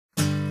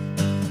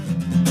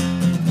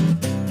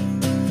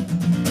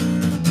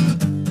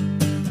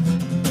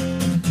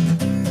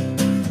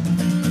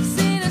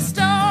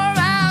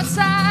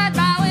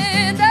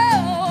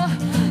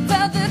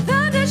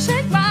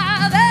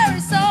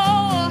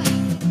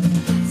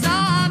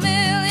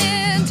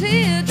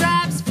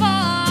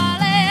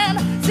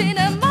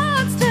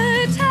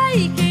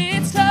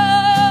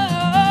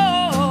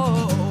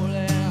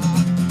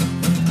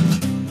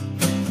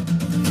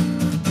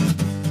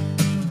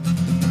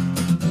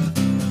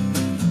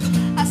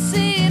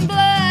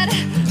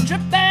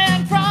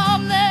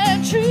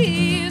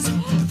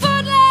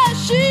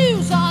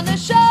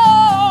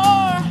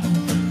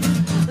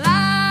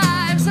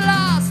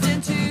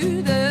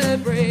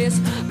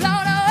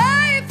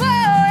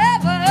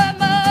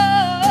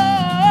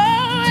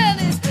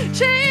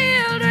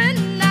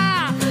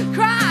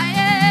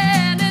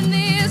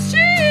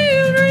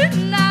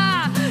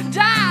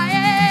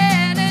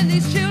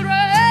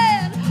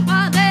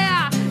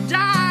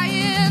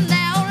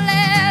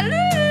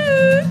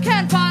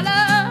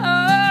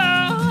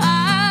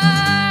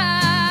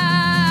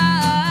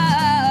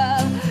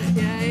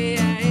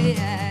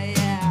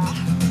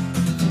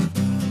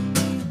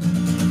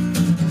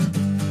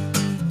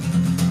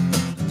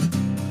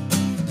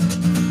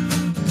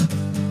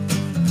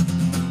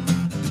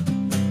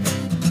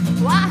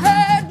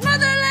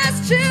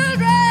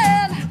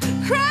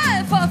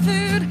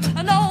food.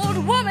 An old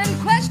woman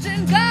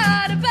questioned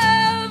God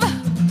above.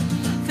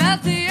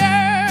 Felt the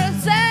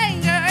earth's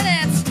anger and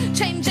its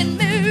changing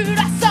mood.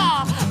 I saw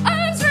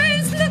arms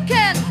raised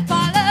looking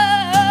for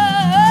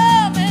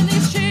love in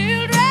these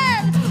children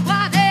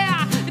while they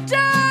are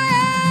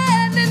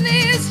dying. And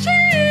these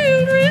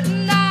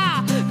children are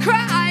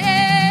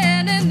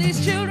crying. And these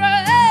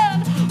children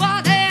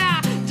while they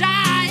are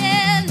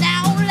dying.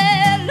 Now only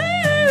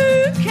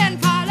Luke can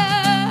follow.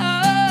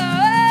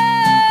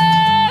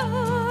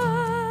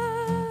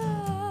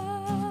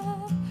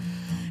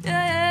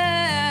 Yeah,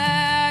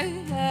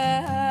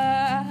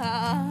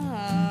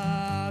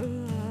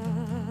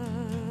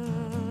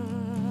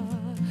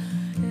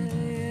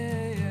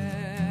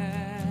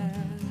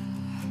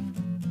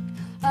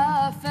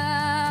 I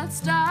felt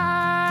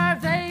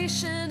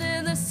starvation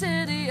in the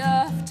city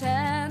of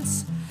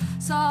tents.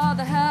 Saw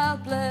the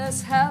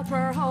helpless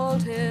helper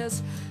hold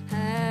his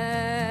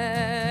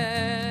hand.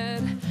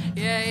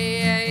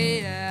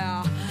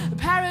 Yeah.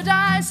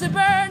 Paradise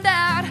burned